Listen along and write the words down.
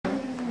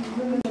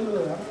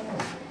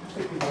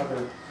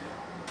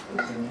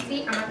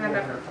meat. I'm not gonna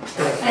have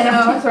enough. I know,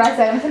 that's what I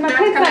said. I said, my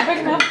plate's not big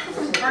enough.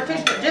 Or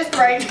just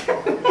right.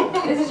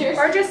 This is yours.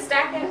 Or just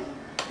stack it.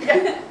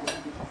 Yeah.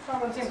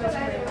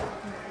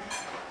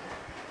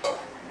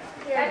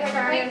 Yeah,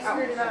 I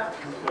screwed it up.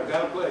 I've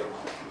got a plate.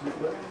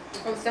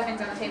 Oh,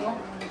 stuffing's on the table?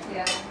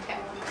 Yeah. Okay.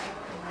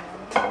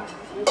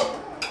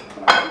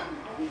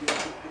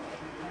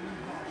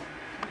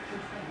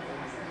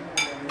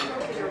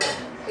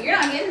 You're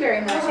not getting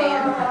very much,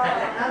 Ann.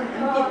 I'm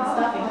getting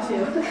stuffing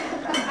too.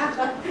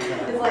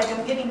 It's like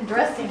I'm getting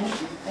dressing.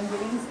 I'm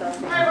getting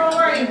stuffing. Hi,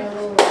 Rory.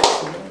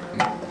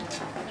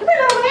 Come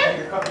here, over there.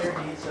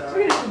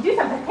 We're going to do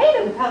some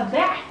potatoes. How's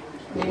that?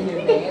 You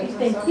get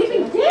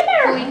Thanksgiving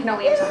dinner. No,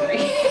 we have hungry.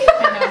 I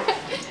know.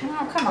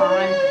 Oh, come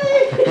on.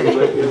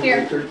 Here.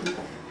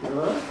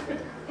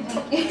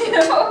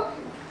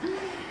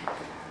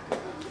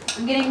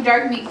 I'm getting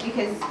dark meat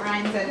because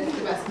Brian said it's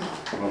the best meat.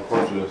 Well, of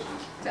course it is.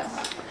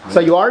 So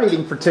you are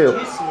eating for 2.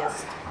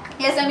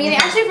 Yes, I'm eating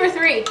actually for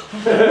 3.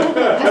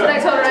 That's what I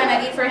told Ryan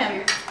I'd eat for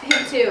him.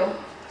 Him too.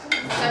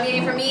 So I'm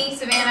eating for me,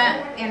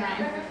 Savannah, and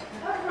Ryan.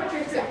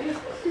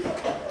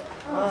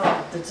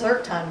 Oh,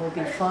 dessert time will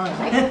be fun.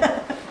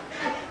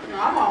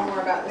 I'm all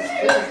more about this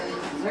food than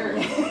dessert.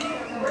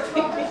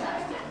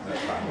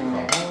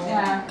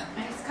 Yeah,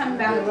 it's coming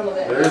back a little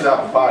bit. There is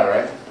apple pie,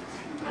 right?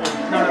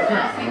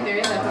 I think there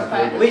is a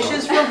pie.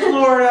 Wishes from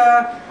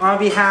Florida on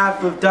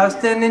behalf of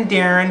Dustin and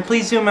Darren.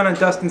 Please zoom in on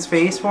Dustin's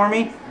face for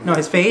me. No,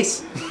 his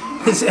face.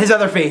 His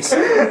other face.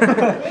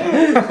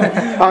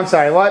 I'm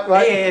sorry, what?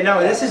 Yeah, no,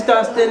 this is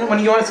Dustin. When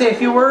you want to say a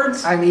few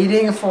words? I'm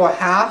eating for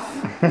half.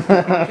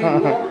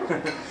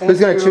 Who's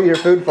going to chew your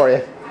food for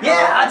you?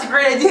 Yeah, that's a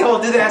great idea.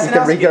 We'll do the You SNL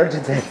can skit.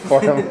 regurgitate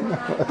for him.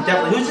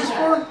 Definitely. Who's this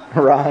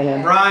for?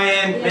 Ryan.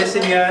 Ryan,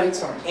 missing you.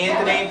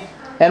 Anthony,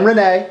 And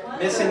Renee.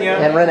 missing you.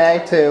 And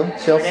Renee, too.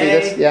 She'll see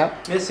this, yeah.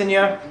 Missing you.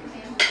 I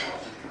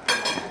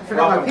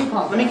forgot my ping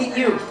pong. Let me get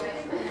you.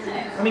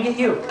 Let me get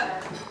you.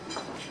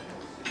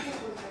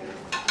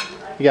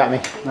 You got me.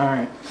 All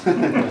right. All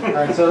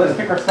right, so let's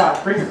pick our spots.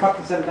 Bring your cup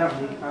and set it down.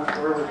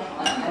 Wherever.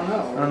 I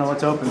I don't know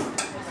what's open.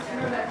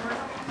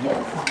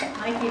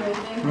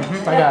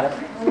 I got it.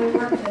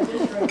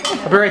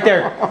 I'll be right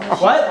there.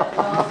 What?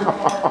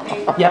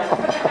 Yep.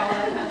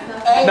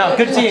 No,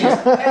 good seeing you.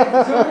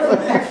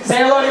 Say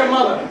hello to your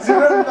mother.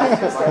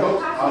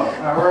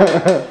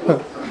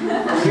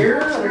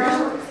 Here?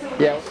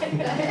 Yeah.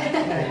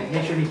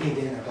 Make sure you take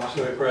it in.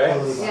 Should I pray?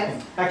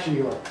 Yes. Actually,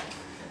 you are.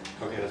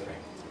 Okay, let's pray.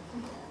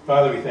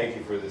 Father, we thank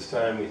you for this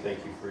time. We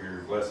thank you for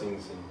your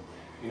blessings, and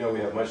you know we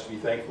have much to be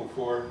thankful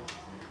for,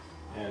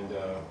 and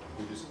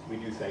we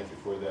do thank you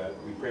for that.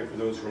 We pray for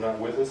those who are not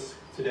with us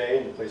today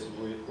in the places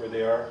where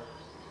they are,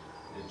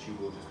 that you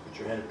will just put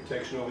your hand of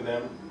protection over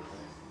them.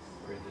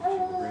 Pray that you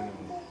will bring them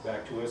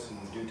back to us in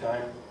due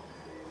time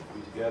to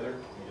be together.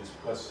 And just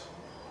bless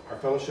our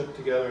fellowship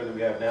together that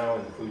we have now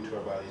and the food to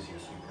our bodies'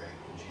 use, we pray.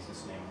 In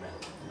Jesus' name, amen.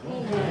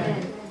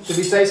 Amen. Should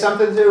we say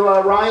something to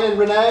Ryan and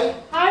Renee?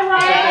 Hi,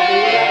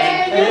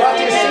 Ryan! They want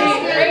you to see.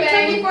 Great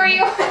turkey for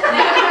you.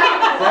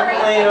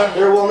 Definitely.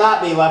 There will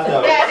not be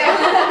leftovers.